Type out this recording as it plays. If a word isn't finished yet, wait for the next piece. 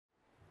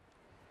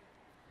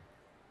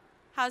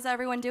How's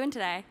everyone doing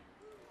today?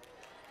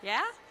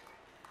 Yeah?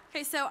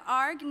 Okay, so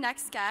our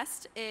next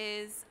guest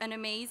is an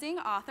amazing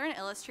author and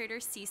illustrator,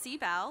 Cece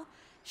Bell.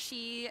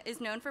 She is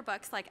known for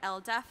books like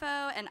El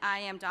Deafo and I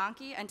Am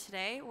Donkey, and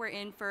today we're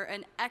in for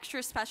an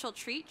extra special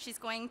treat. She's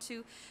going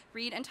to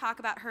read and talk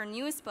about her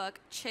newest book,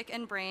 Chick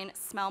and Brain,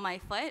 Smell My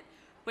Foot,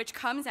 which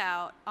comes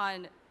out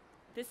on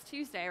this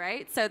Tuesday,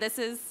 right? So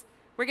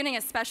we're getting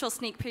a special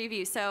sneak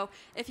preview. So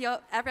if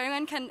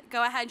everyone can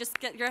go ahead and just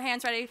get your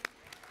hands ready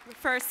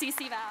for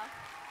Cece Bell.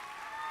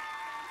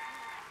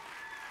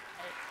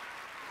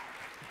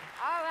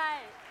 All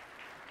right.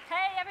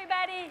 Hey,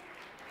 everybody.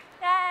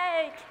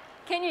 Hey.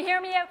 Can you hear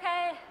me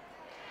okay?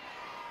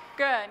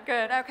 Good,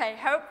 good. Okay,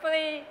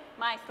 hopefully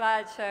my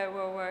slideshow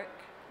will work.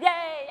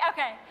 Yay,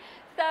 okay.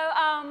 So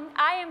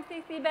I am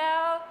Cece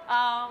Bell.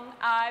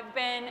 I've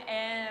been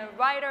a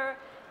writer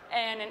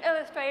and an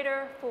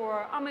illustrator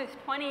for almost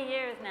 20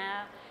 years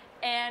now.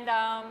 And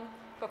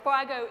before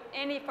I go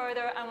any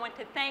further, I want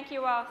to thank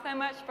you all so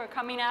much for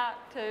coming out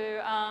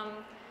to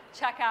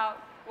check out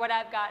what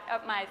I've got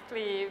up my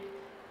sleeve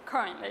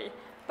currently.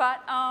 But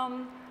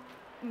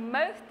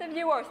most of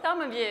you, or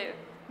some of you,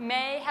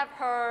 may have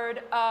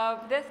heard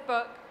of this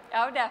book,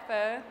 El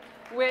Deafo,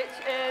 which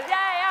is,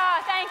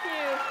 thank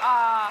you.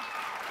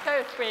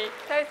 So sweet,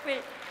 so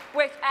sweet.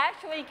 Which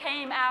actually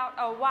came out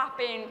a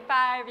whopping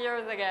 5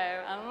 years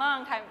ago, a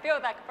long time,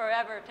 feels like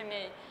forever to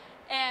me.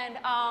 And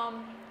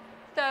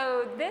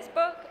so this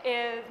book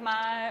is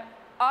my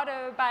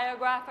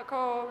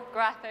autobiographical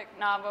graphic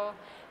novel,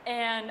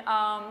 and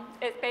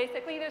it's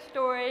basically the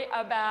story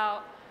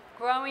about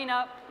growing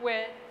up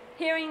with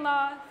hearing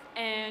loss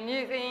and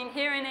using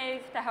hearing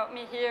aids to help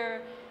me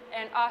hear,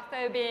 and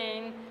also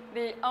being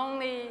the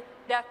only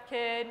deaf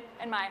kid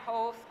in my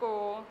whole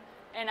school.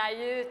 And I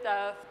used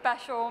a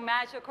special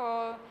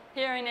magical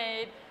hearing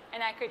aid,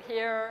 and I could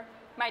hear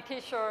my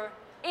teacher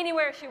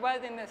anywhere she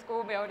was in the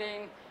school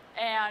building.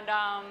 And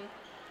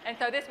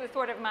so this was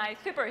sort of my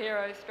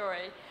superhero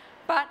story.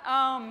 But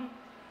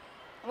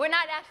we're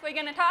not actually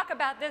going to talk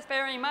about this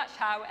very much.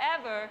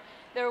 However,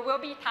 there will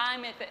be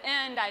time at the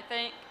end, I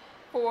think,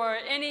 for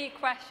any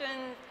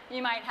questions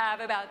you might have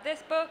about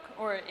this book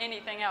or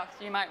anything else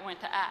you might want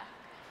to ask.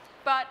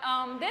 But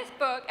this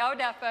book, El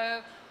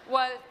Deafo,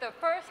 was the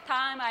first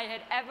time I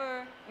had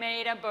ever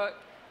made a book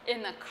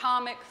in the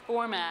comics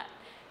format.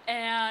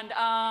 And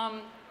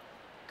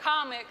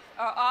comics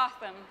are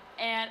awesome.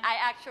 And I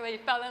actually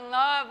fell in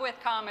love with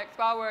comics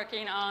while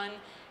working on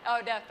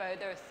El Deafo.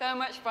 They're so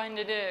much fun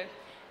to do.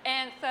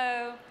 And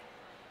so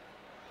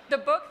the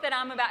book that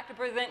I'm about to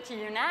present to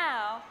you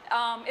now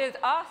is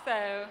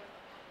also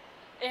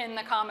in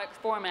the comics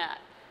format.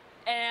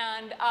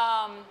 And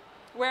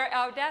where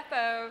El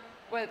Deafo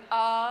was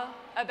all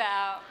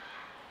about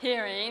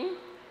hearing,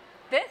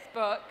 this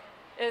book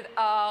is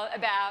all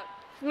about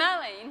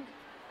smelling.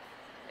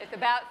 It's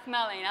about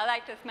smelling. I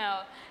like to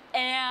smell.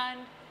 And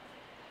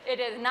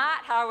it is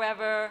not,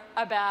 however,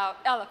 about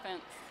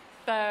elephants.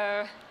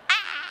 So,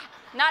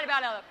 not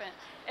about elephants.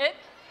 It's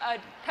a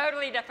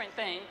totally different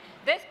thing.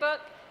 This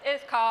book is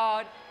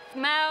called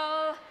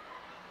Smell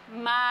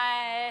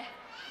My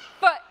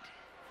Foot.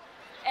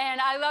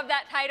 And I love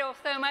that title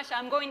so much,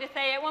 I'm going to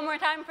say it one more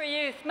time for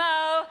you.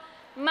 Smell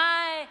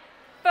my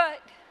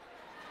foot.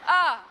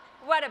 Ah,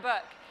 what a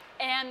book.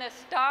 And the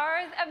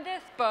stars of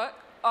this book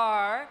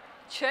are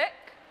Chick,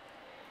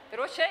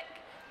 little Chick,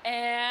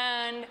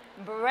 and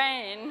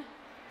Brain.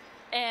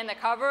 And the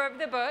cover of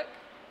the book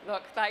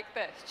looks like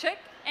this. Chick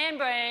and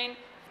Brain,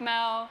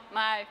 smell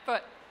my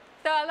foot.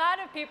 So a lot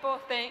of people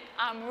think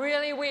I'm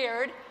really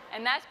weird,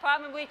 and that's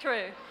probably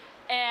true.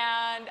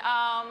 And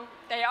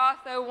they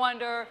also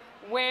wonder,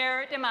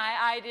 where do my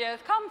ideas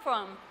come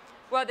from?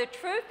 Well, the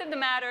truth of the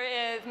matter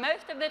is,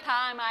 most of the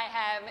time I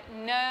have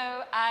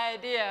no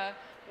idea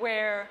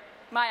where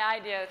my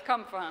ideas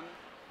come from.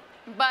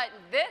 But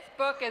this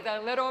book is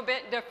a little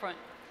bit different.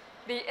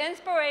 The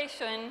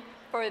inspiration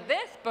for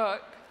this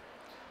book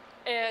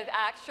is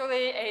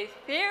actually a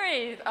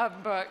series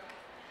of books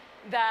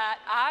that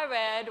I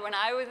read when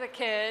I was a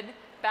kid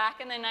back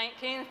in the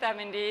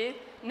 1970s,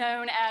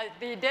 known as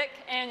the Dick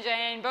and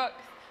Jane books.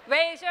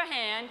 Raise your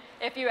hand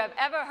if you have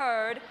ever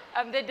heard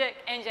of the Dick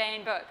and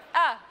Jane books.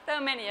 Ah, so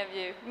many of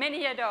you,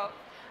 many adults.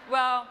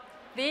 Well,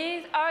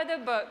 these are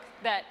the books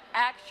that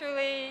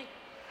actually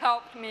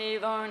helped me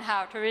learn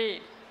how to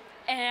read.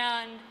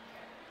 And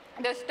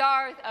the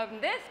stars of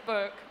this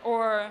book,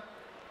 or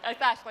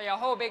it's actually a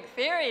whole big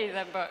series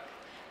of books,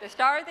 the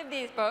stars of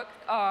these books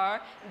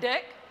are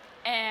Dick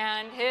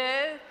and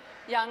his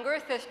younger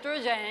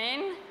sister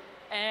Jane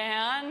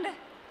and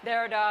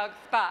their dog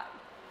Spot.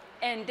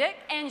 And Dick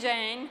and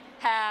Jane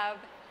have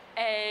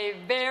a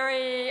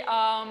very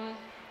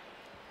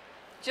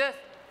just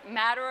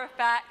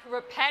matter-of-fact,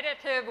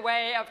 repetitive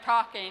way of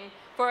talking.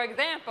 For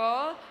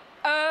example,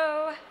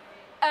 oh,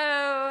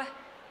 oh,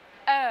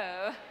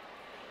 oh.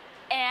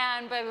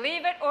 And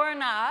believe it or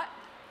not,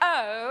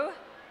 oh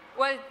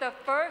was the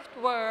first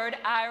word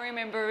I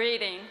remember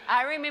reading.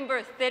 I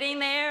remember sitting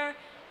there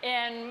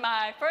in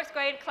my first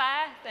grade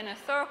class in a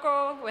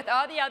circle with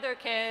all the other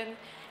kids,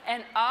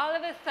 And all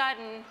of a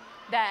sudden,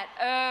 that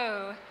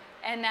O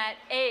and that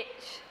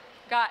H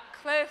got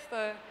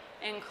closer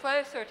and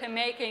closer to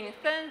making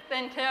sense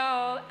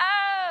until,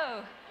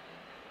 oh,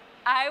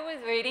 I was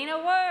reading a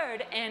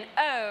word, and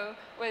O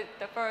was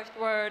the first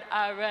word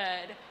I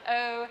read.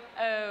 O,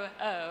 O,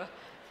 O.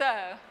 So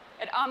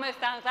it almost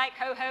sounds like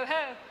ho, ho,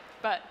 ho,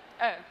 but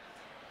O.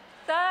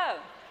 So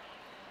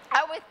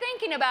I was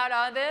thinking about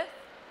all this.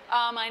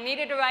 I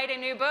needed to write a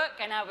new book,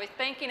 and I was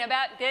thinking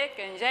about Dick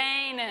and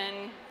Jane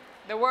and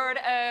the word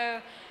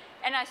O,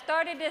 and I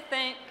started to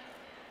think,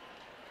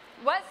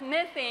 what's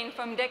missing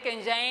from Dick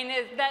and Jane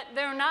is that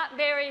they're not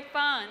very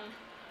fun.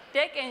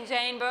 Dick and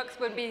Jane books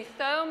would be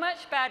so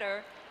much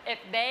better if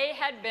they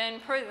had been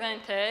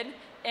presented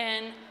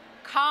in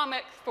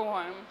comics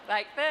form,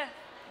 like this.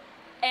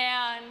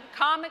 And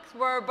comics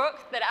were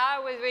books that I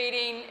was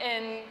reading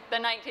in the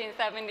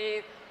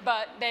 1970s,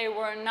 but they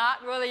were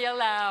not really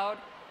allowed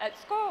at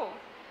school.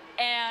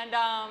 And,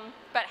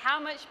 but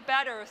how much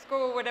better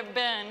school would have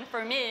been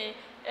for me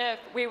if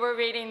we were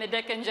reading the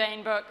Dick and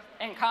Jane books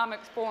in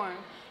comics form.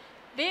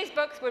 These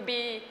books would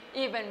be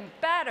even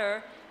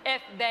better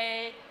if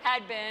they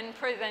had been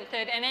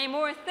presented in a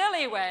more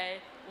silly way.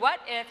 What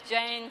if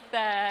Jane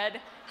said,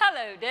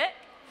 "Hello, Dick,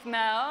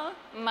 smell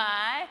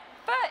my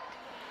foot"?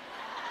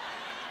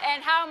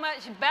 And how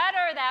much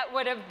better that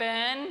would have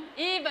been,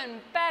 even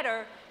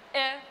better,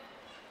 if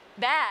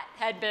that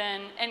had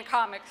been in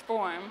comics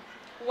form.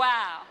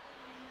 Wow,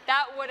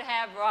 that would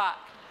have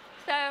rocked.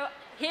 So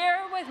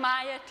here was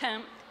my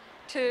attempt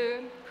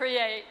to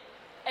create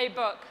a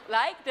book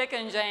like Dick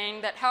and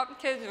Jane that helped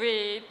kids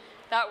read,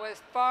 that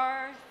was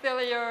far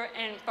sillier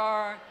and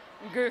far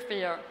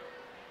goofier.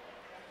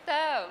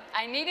 So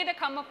I needed to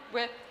come up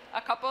with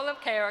a couple of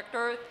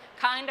characters,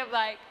 kind of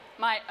like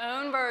my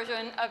own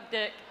version of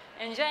Dick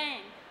and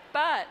Jane.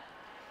 But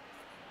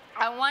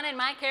I wanted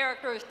my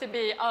characters to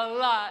be a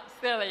lot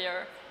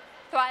sillier.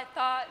 So I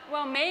thought,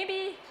 well,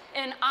 maybe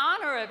in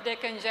honor of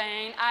Dick and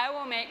Jane, I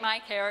will make my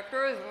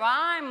characters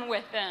rhyme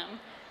with them.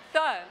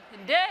 So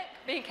Dick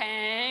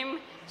became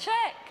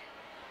Chick,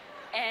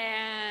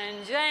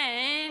 and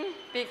Jane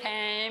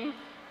became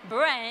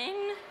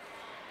Brain,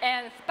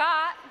 and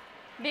Spot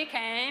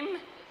became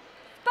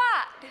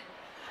Spot.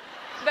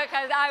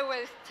 Because I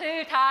was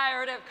too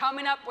tired of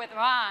coming up with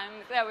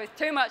rhymes. That was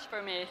too much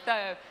for me,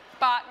 so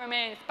Spot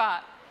remained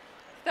Spot.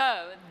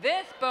 So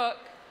this book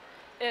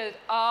is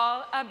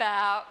all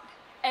about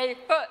a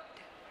foot.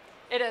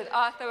 It is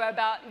also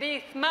about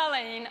the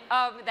smelling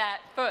of that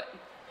foot.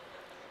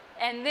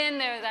 And then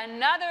there's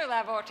another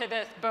level to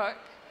this book,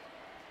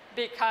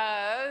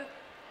 because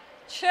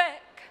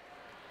Chick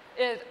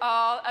is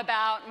all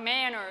about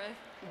manners,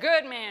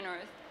 good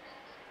manners.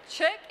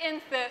 Chick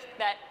insists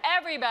that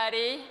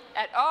everybody,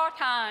 at all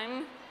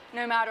times,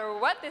 no matter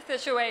what the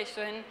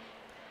situation,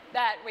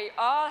 that we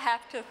all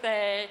have to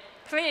say,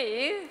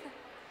 please,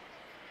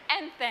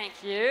 and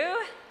thank you,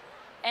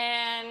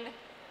 and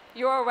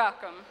you're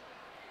welcome.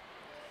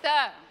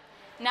 So,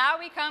 now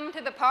we come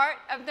to the part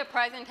of the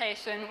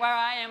presentation where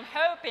I am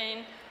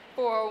hoping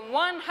for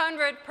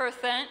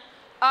 100%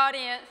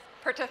 audience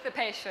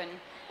participation.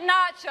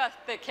 Not just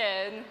the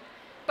kids,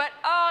 but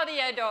all the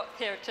adults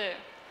here too.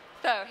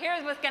 So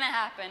here's what's going to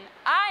happen.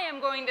 I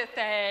am going to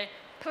say,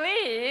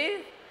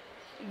 please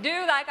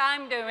do like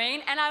I'm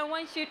doing, and I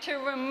want you to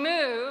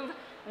remove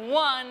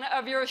one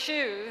of your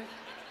shoes.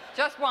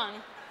 Just one,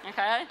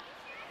 okay?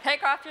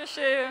 Take off your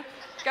shoe.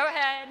 Go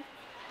ahead.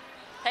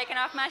 Taking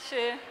off my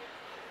shoe.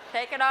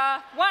 Take it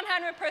off.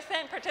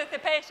 100%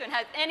 participation.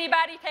 Has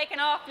anybody taken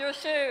off your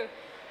shoe?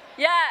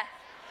 Yes.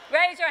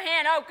 Raise your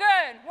hand. Oh,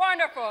 good.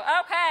 Wonderful.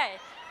 Okay.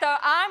 So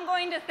I'm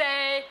going to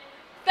say,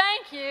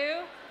 thank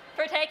you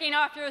for taking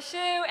off your shoe,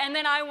 and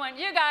then I want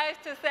you guys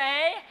to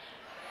say,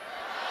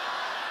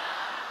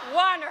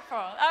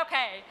 wonderful.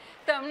 Okay.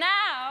 So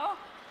now,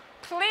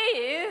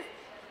 please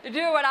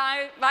do what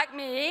like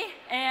me,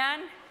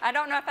 and I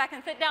don't know if I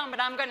can sit down, but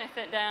I'm going to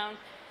sit down.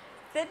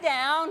 Sit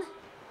down.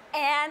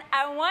 And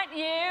I want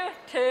you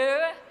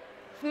to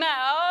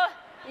smell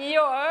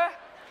your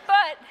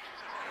foot.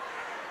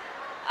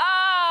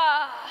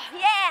 Oh,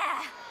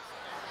 yeah.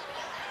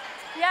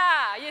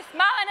 Yeah, you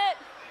smelling it?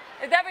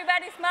 Is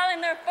everybody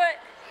smelling their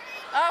foot?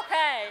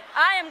 Okay,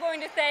 I am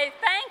going to say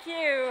thank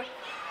you.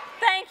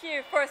 Thank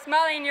you for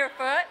smelling your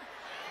foot.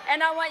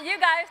 And I want you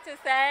guys to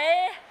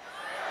say,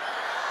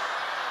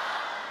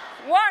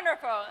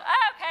 wonderful.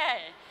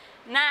 Okay,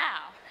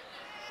 now,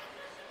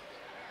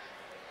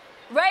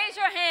 raise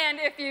your hand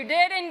if you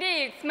did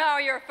indeed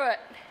smell your foot.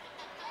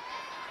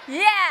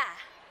 Yeah.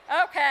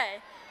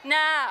 Okay.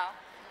 Now,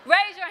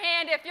 raise your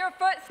hand if your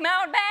foot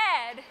smelled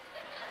bad.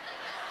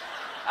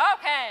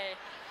 Okay.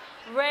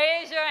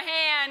 Raise your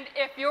hand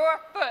if your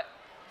foot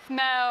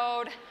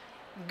smelled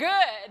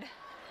good.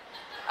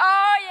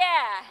 Oh,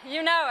 yeah.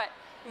 You know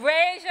it.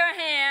 Raise your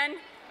hand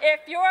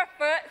if your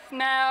foot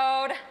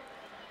smelled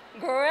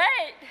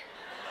great.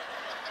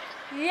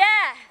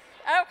 Yes.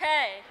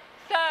 Okay.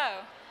 So,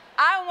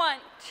 I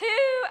want 2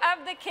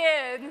 of the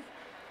kids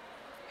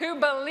who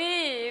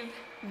believe,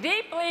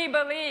 deeply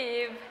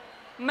believe,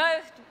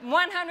 most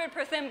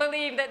 100%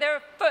 believe that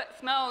their foot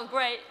smells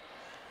great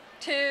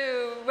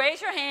to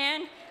raise your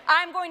hand.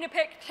 I'm going to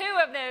pick 2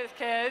 of those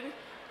kids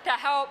to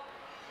help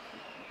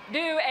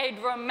do a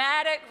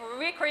dramatic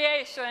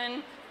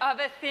recreation of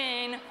a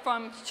scene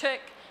from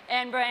Chick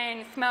and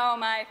Brain, Smell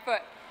My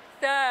Foot.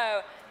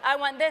 So I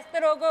want this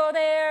little girl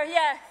there,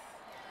 yes,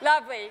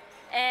 lovely.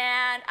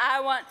 And I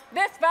want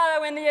this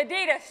fellow in the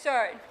Adidas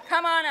shirt.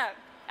 Come on up.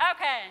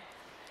 Okay.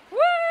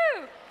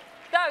 Woo!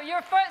 So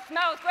your foot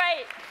smells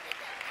great.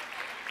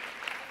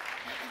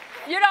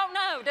 You don't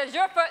know, does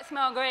your foot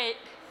smell great?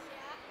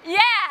 Yeah,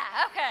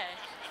 okay.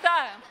 So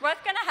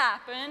what's gonna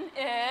happen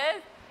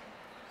is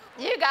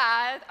you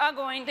guys are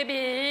going to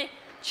be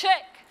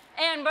Chick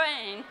and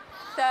Brain.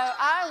 So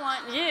I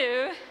want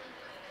you,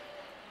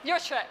 you're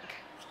Chick,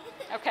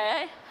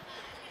 okay?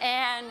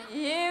 And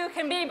you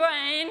can be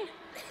Brain.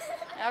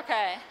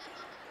 Okay.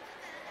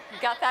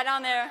 You got that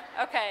on there?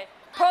 Okay.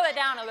 Pull it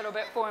down a little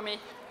bit for me.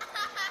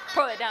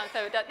 Pull it down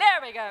so it does. There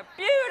we go.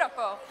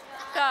 Beautiful.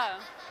 So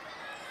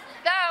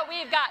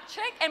we've got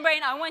Chick and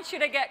Brain. I want you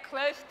to get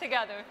close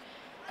together,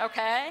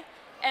 okay?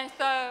 And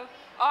so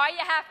all you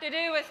have to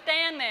do is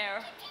stand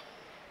there.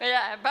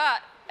 Yeah,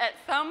 but at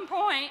some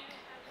point,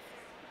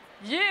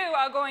 you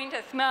are going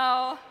to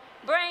smell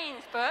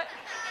Brain's foot,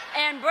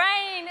 and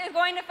Brain is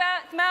going to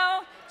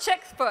smell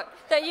Chick's foot.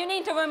 So you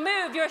need to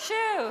remove your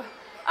shoe.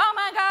 Oh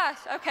my gosh,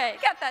 okay,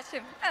 get that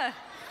shoe.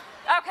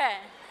 Okay,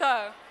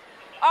 so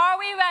are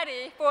we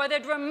ready for the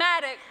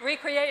dramatic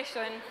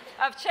recreation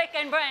of Chick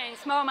and Brain,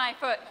 Smell My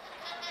Foot?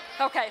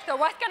 Okay, so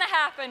what's gonna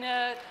happen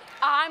is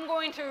I'm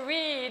going to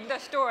read the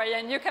story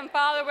and you can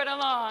follow it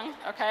along,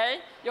 okay?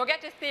 You'll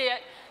get to see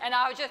it and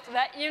I'll just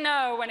let you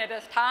know when it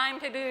is time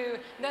to do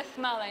the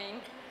smelling.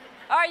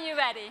 Are you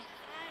ready?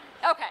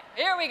 Okay,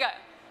 here we go.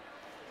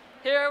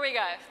 Here we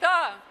go.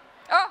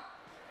 So,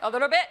 a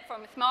little bit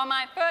from Smell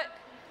My Foot.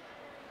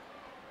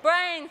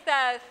 Brain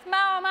says,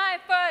 smell my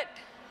foot.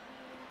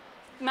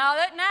 Smell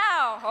it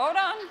now. Hold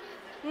on.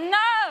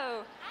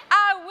 No,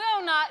 I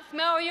will not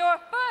smell your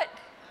foot.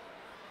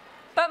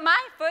 But my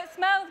foot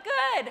smells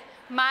good.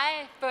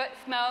 My foot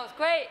smells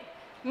great.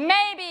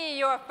 Maybe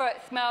your foot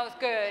smells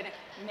good.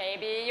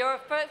 Maybe your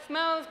foot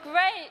smells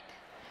great.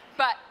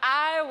 But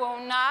I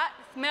will not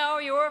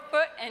smell your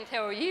foot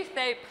until you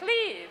say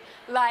please,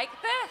 like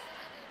this.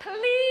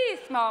 Please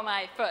smell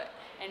my foot.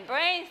 And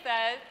Brain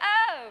says,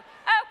 oh,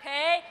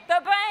 okay,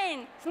 the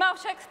Brain, smell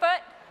Chick's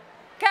foot.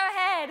 Go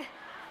ahead.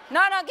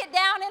 No, get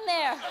down in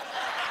there.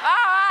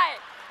 All right,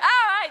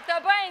 so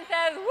Brain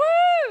says,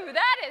 woo,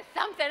 that is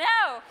something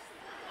else.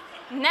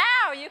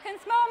 Now you can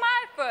smell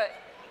my foot.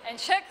 And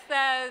Chick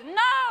says,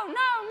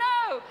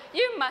 no,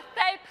 you must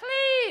say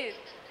please.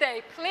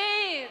 Say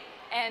please,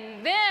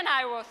 and then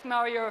I will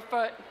smell your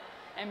foot.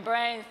 And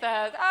Brain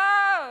says,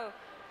 oh,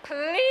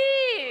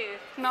 please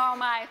smell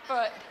my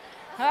foot.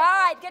 All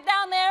right, get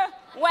down there,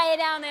 way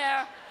down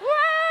there.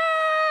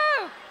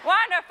 Woo!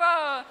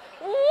 Wonderful.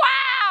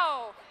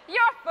 Wow! Your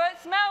foot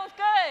smells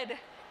good.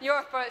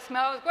 Your foot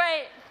smells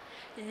great.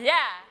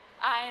 Yeah,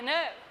 I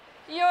know.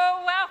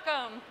 You're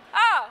welcome.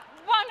 Oh,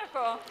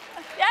 wonderful.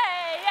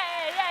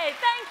 Yay.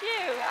 Thank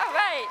you. All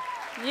right.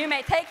 You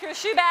may take your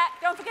shoe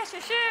back. Don't forget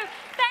your shoe.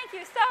 Thank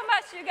you so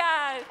much, you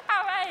guys.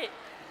 All right.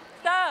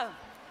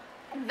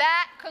 So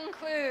that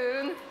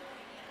concludes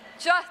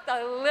just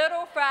a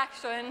little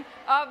fraction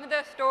of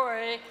the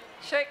story,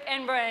 Chick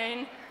and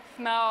Brain,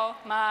 Smell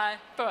My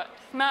Foot.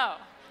 Smell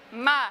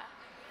my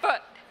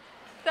foot.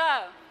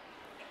 So,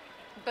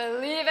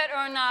 believe it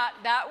or not,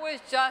 that was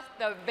just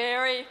the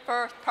very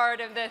first part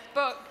of this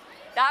book.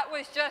 That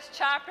was just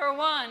chapter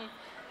 1.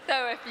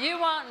 So if you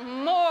want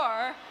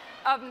more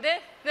of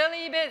this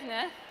silly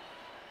business,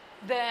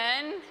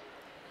 then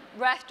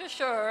rest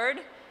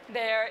assured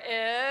there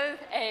is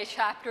a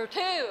chapter 2.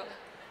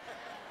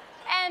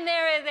 And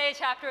there is a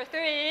chapter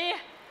 3,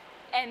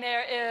 and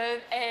there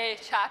is a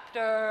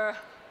chapter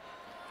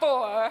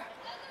 4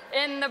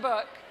 in the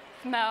book,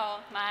 Smell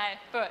My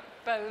Foot,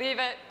 believe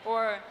it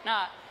or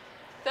not.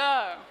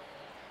 So,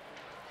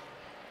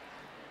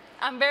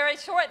 I'm very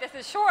short, this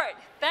is short.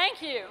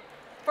 Thank you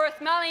for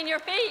smelling your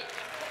feet.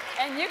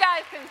 And you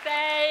guys can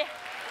say,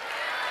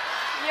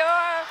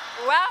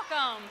 you're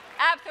welcome,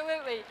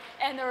 absolutely.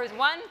 And there is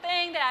one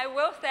thing that I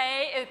will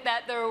say is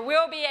that there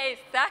will be a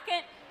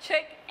second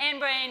Chick and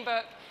Brain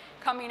book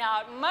coming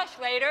out much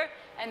later,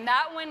 and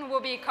that one will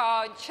be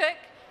called Chick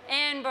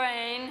and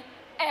Brain,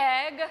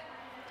 Egg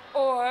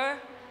or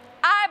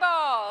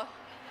Eyeball.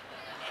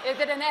 Is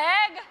it an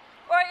egg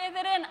or is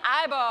it an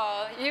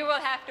eyeball? You will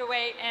have to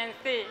wait and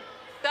see.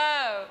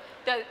 So,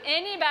 does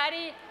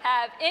anybody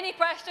have any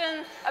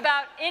questions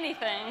about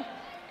anything?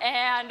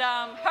 And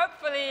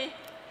hopefully,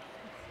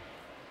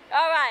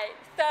 all right,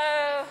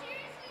 so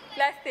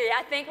let's see.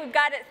 I think we've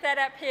got it set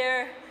up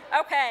here.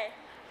 Okay.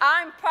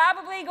 I'm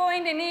probably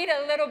going to need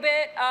a little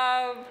bit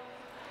of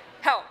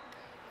help,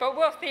 but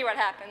we'll see what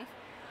happens.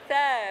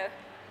 So,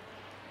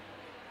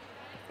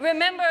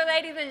 remember,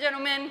 ladies and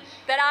gentlemen,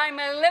 that I'm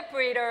a lip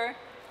reader,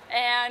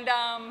 and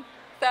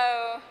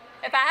so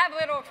if I have a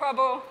little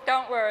trouble,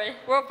 don't worry,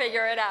 we'll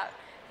figure it out.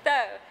 So,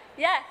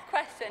 yes,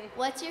 question.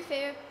 What's your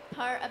favorite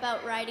part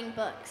about writing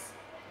books?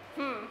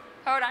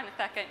 Hold on a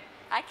second.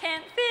 I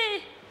can't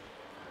see.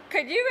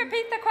 Could you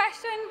repeat the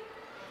question?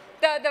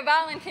 The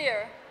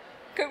volunteer.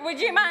 Would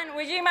you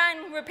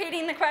mind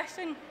repeating the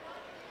question?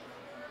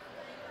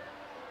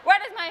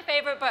 What is my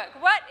favorite book?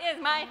 What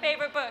is my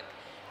favorite book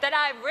that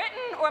I've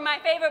written or my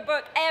favorite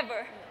book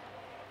ever?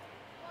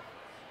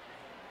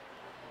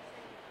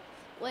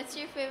 What's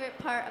your favorite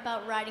part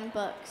about writing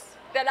books?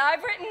 That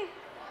I've written?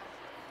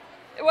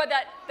 Well,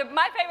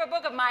 my favorite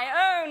book of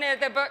my own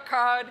is a book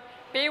called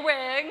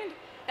Bewigged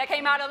that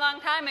came out a long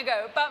time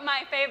ago. But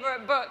my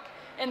favorite book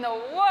in the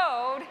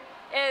world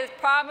is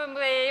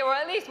probably, or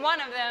at least one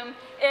of them,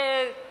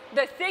 is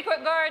The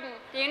Secret Garden.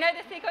 Do you know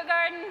The Secret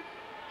Garden?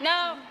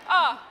 No?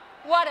 Oh,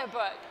 what a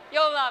book.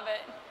 You'll love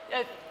it.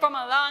 It's from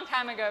a long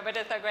time ago, but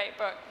it's a great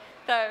book.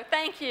 So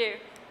thank you.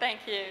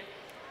 Thank you.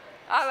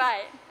 All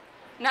right.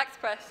 Next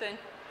question.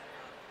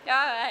 All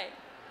right.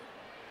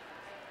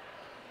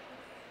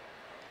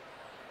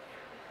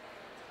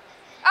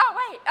 Oh,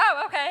 wait.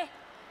 Oh, okay.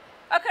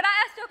 Oh, could I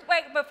ask you,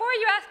 wait, before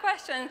you ask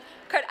questions,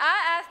 could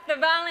I ask the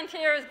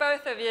volunteers,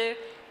 both of you,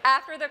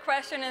 after the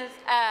question is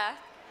asked,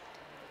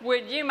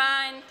 would you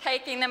mind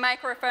taking the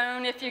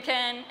microphone if you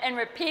can and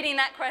repeating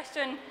that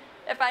question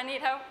if I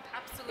need help?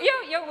 Absolutely.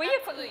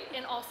 Absolutely.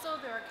 And also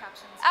there are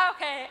captions.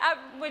 Okay.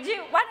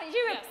 Why don't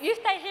you, Yes. you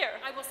stay here.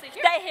 I will stay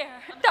here. Stay here.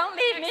 Don't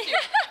leave me. Next to you.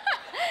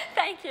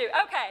 Thank you.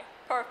 Okay.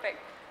 Perfect.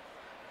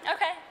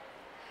 Okay.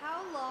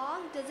 How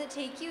long does it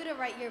take you to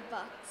write your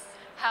books?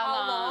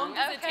 How long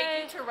does it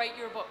Okay. take you to write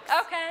your books?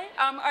 Okay.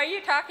 Are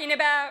you talking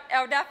about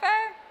El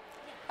Deafo?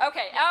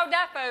 Okay. El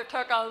Deafo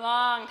took a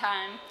long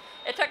time.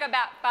 It took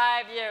about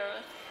 5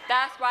 years.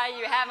 That's why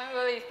you haven't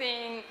really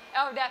seen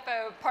El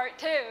Deafo Part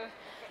 2.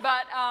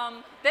 But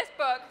this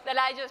book that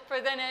I just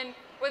presented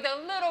was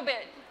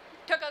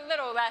took a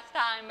little less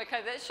time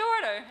because it's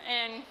shorter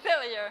and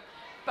sillier.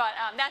 But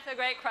that's a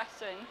great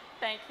question.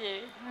 Thank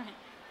you.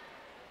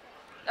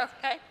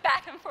 Okay,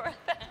 back and forth.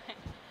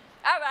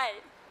 All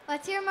right.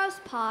 What's your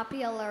most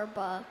popular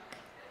book?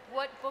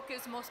 What book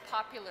is most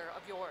popular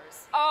of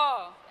yours?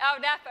 Oh, El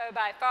Deafo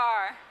by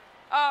far.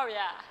 Oh,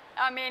 yeah.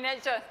 I mean,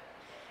 it's just,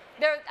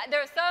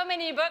 there's so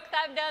many books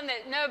I've done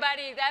that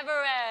nobody's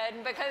ever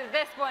read because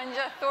this one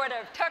just sort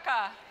of took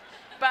off.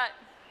 But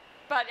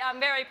I'm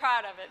very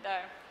proud of it,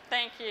 though.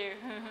 Thank you.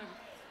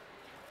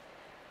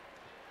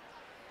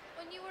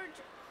 When you were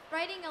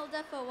writing El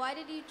Deafo, why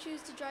did you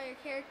choose to draw your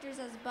characters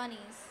as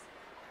bunnies?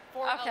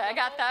 For Okay, El I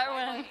got Deafo that or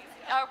one. bunnies?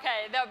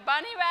 Okay, the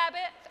bunny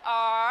rabbits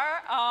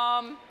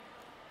are,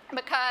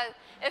 because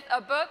it's a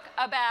book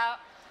about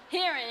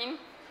hearing,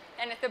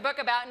 and it's a book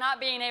about not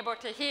being able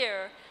to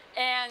hear.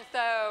 And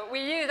so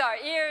we use our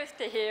ears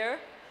to hear,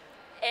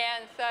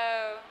 and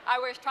so I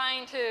was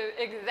trying to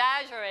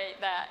exaggerate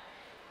that.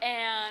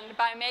 And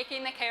by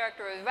making the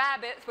characters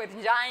rabbits with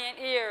giant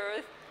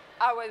ears,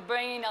 I was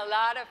bringing a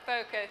lot of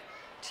focus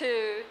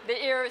to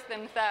the ears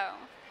themselves.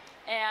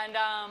 And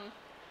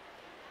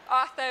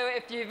also,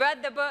 if you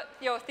read the book,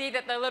 you'll see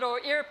that the little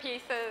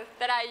earpieces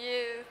that I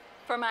used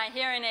for my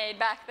hearing aid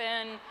back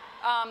then,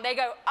 they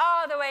go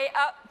all the way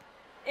up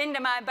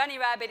into my bunny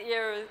rabbit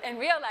ears. In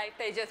real life,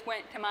 they just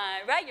went to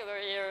my regular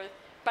ears,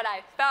 but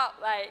I felt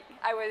like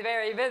I was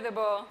very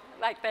visible,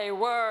 like they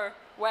were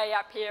way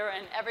up here,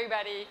 and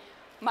everybody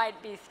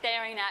might be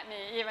staring at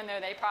me, even though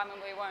they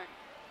probably weren't.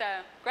 So,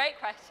 great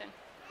question.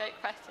 Great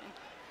question.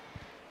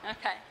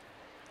 Okay.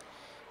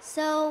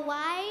 So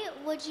why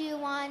would you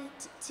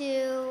want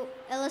to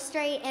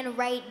illustrate and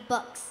write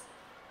books?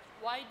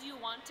 Why do you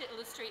want to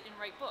illustrate and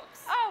write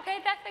books? Oh, okay,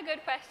 that's a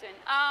good question.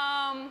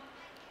 I've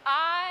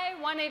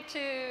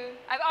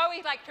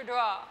always liked to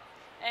draw,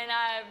 and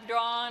I've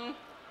drawn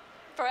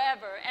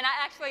forever. And I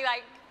actually,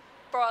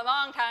 for a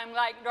long time,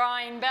 liked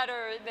drawing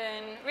better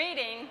than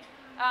reading,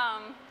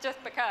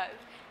 just because.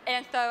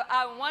 And so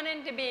I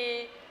wanted to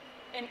be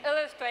an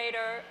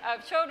illustrator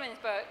of children's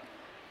books,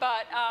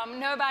 but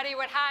nobody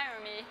would hire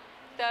me.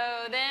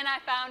 So then I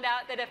found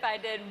out that if I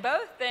did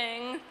both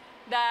things,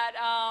 that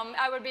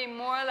I would be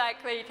more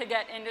likely to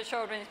get into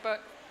children's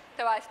books.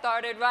 So I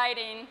started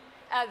writing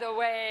as a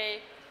way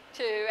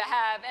to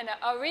have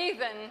a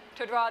reason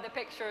to draw the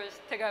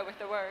pictures to go with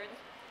the words.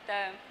 So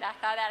that's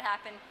how that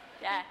happened.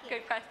 Yeah,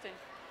 good question.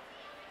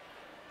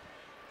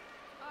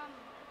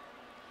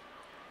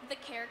 The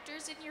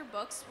characters in your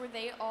books, were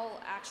they all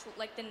actual,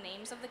 like the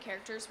names of the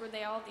characters, were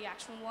they all the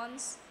actual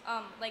ones?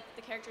 Like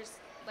the characters,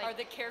 like... Are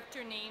the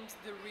character names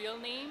the real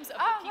names of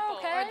Oh, the people?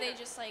 okay. Or are they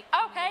just like...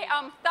 Okay,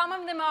 some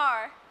of them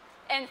are,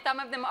 and some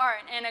of them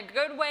aren't. And a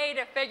good way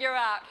to figure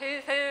out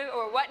who's who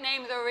or what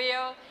names are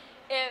real,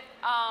 if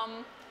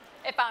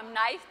I'm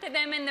nice to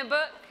them in the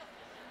book,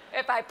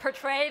 if I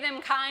portray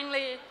them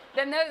kindly,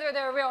 then those are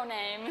their real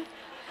names.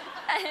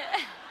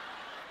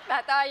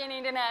 That's all you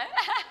need to know.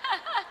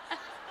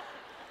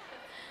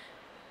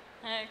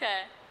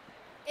 Okay.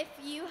 If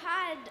you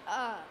had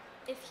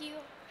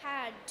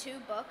two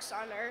books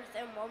on Earth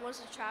and one was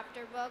a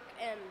chapter book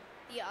and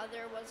the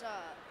other was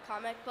a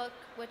comic book,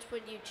 which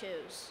would you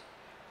choose?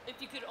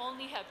 if you could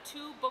only have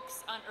 2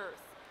 books on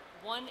Earth,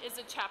 one is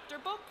a chapter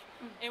book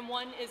and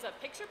one is a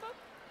picture book,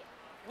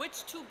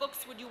 which 2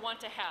 books would you want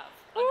to have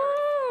on Earth?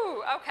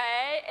 Ooh,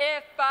 okay.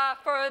 If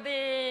for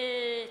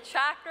the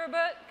chapter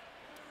book,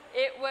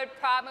 it would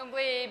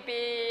probably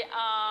be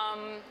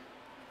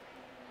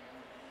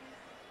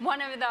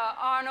one of the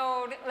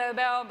Arnold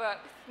Lobel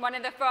books, one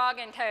of the Frog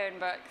and Toad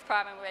books,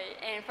 probably.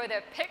 And for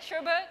the picture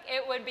book,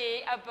 it would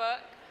be a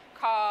book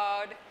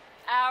called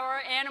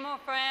Our Animal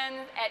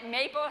Friends at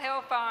Maple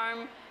Hill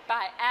Farm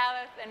by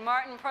Alice and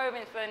Martin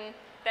Provenson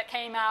that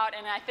came out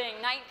in, I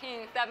think,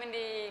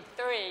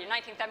 1973,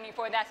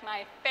 1974. That's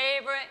my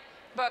favorite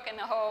book in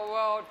the whole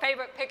world,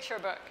 favorite picture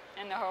book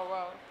in the whole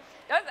world.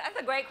 That's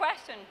a great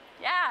question.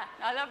 Yeah,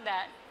 I love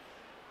that.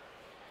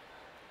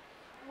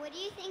 What do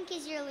you think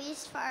is your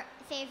least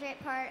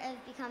favorite part of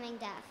becoming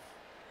deaf?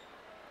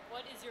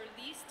 What is your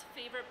least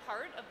favorite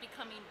part of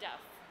becoming deaf?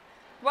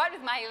 What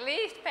is my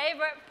least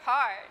favorite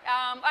part?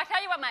 I'll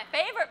tell you what my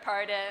favorite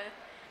part is.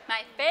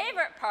 My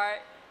favorite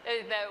part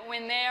is that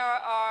when there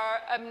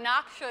are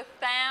obnoxious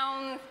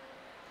sounds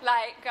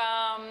like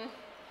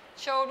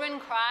children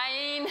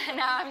crying.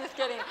 No, I'm just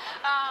kidding.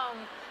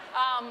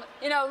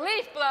 You know,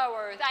 leaf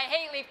blowers. I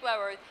hate leaf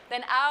blowers.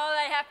 Then all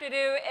I have to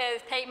do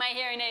is take my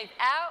hearing aids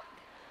out,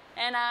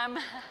 and I'm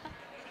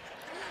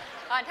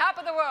on top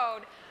of the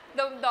world.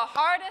 The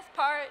hardest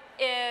part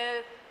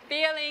is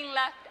feeling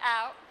left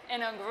out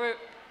in a group,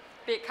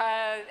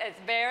 because it's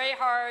very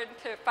hard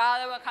to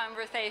follow a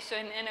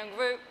conversation in a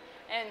group,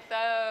 and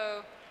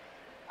so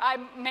I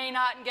may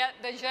not get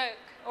the joke,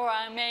 or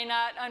I may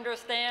not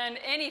understand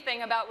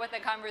anything about what the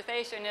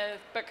conversation is,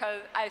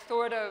 because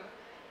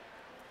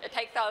it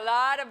takes a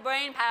lot of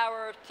brain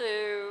power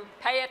to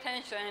pay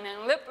attention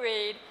and lip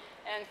read,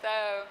 and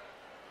so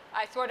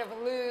I sort of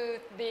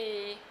lose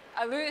the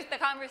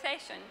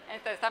conversation,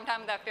 and so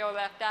sometimes I feel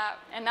left out.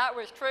 And that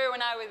was true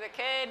when I was a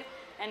kid,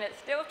 and it's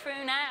still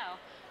true now.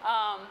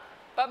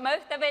 But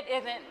most of it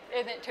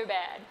isn't too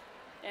bad,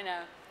 you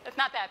know. It's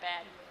not that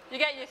bad. You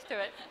get used to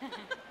it.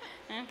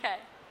 Okay.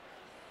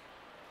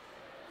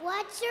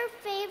 What's your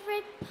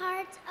favorite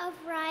part of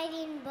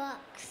writing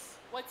books?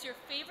 What's your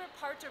favorite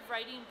part of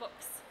writing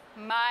books?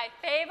 My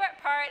favorite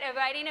part of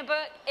writing a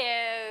book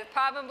is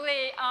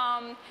probably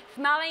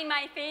smelling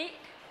my feet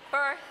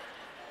first.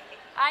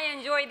 I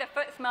enjoy the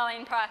foot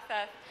smelling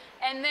process.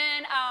 And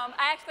then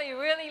I actually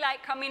really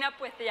like coming up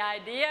with the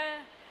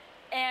idea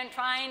and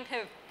trying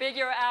to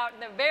figure out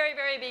the very,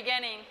 very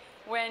beginning,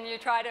 when you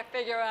try to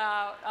figure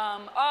out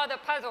all the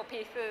puzzle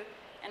pieces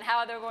and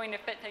how they're going to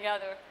fit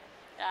together.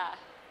 Yeah.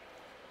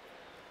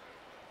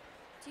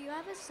 Do you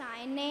have a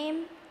sign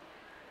name?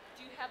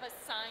 Do you have a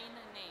sign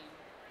name?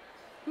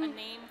 A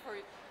name for,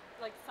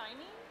 like,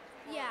 signing?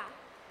 Or Yeah,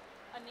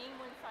 a name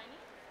when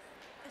signing?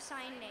 a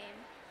sign name.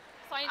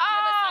 Do you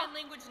have a sign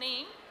language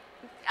name?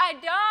 I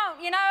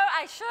don't. You know,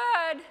 I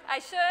should.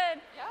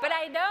 Yeah. But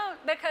I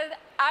don't, because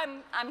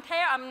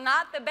I'm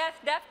not the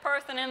best deaf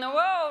person in the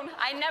world.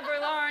 I never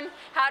learned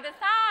how to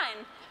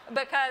sign,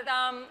 because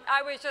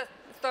I was just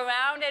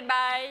surrounded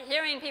by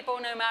hearing people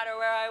no matter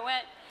where I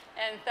went.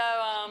 And so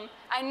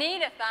I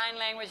need a sign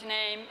language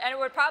name, and it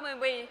would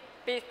probably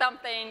be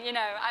something, you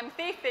know, I'm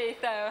Cece,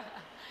 so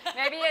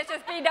maybe it's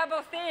just B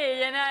double C,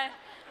 you know,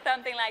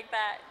 something like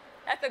that.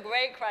 That's a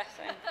great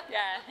question.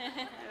 Yeah,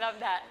 love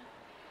that.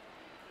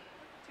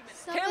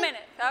 2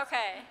 minutes,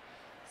 okay.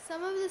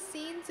 Some of the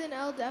scenes in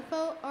El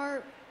Deafo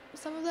are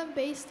some of them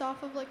based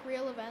off of like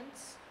real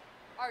events.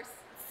 Are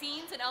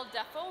scenes in El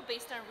Deafo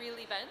based on real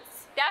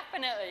events?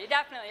 Definitely.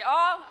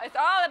 It's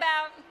all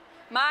about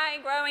my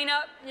growing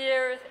up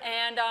years,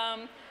 and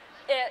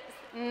it's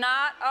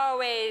not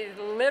always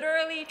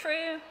literally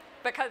true,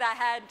 because I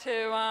had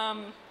to,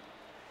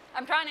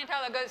 I'm trying to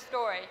tell a good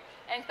story,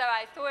 and so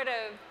I sort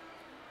of,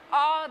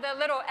 all the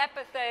little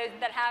episodes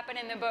that happen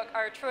in the book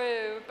are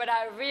true, but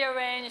I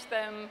rearranged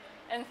them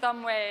in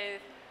some ways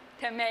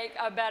to make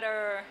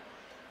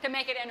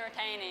it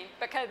entertaining.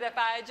 Because if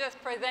I just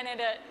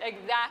presented it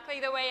exactly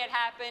the way it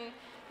happened,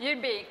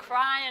 you'd be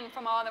crying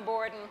from all the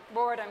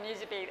boredom. You'd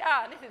just be,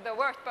 oh, this is the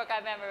worst book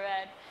I've ever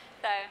read.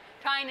 So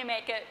trying to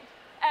make it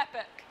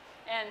epic.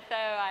 And so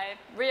I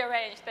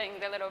rearranged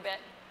things a little bit.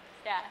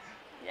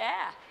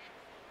 Yeah.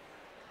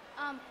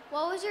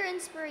 What was your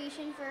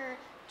inspiration for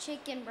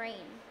Chicken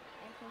Brain?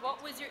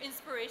 What was your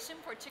inspiration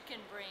for Chicken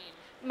Brain?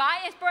 My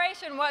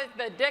inspiration was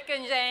the Dick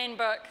and Jane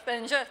books,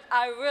 and just,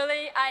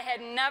 I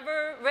had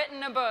never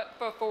written a book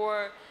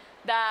before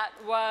that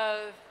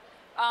was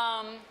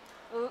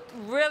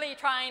really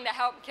trying to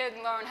help kids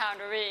learn how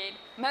to read.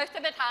 Most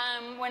of the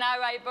time when I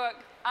write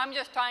books, I'm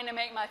just trying to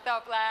make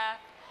myself laugh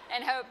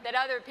and hope that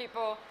other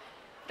people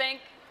think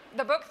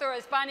the books are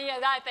as funny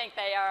as I think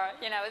they are.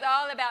 You know, it's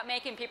all about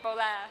making people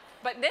laugh.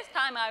 But this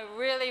time I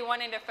really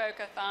wanted to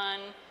focus on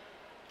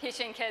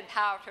teaching kids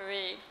how to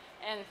read.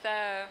 And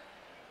so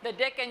the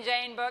Dick and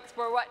Jane books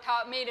were what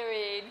taught me to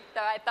read. So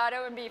I thought it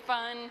would be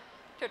fun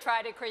to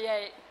try to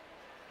create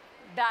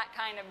that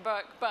kind of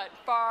book, but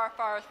far,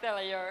 far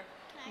sillier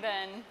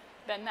than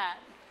that.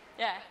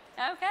 Yeah.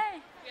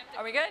 Okay.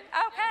 Are we good?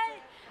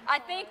 Okay. I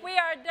think we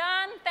are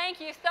done. Thank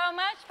you so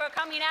much for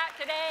coming out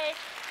today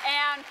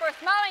and for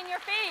smelling your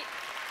feet.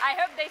 I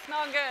hope they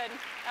smell good.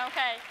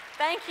 Okay,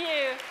 thank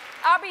you.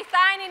 I'll be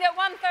signing at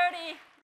 1:30.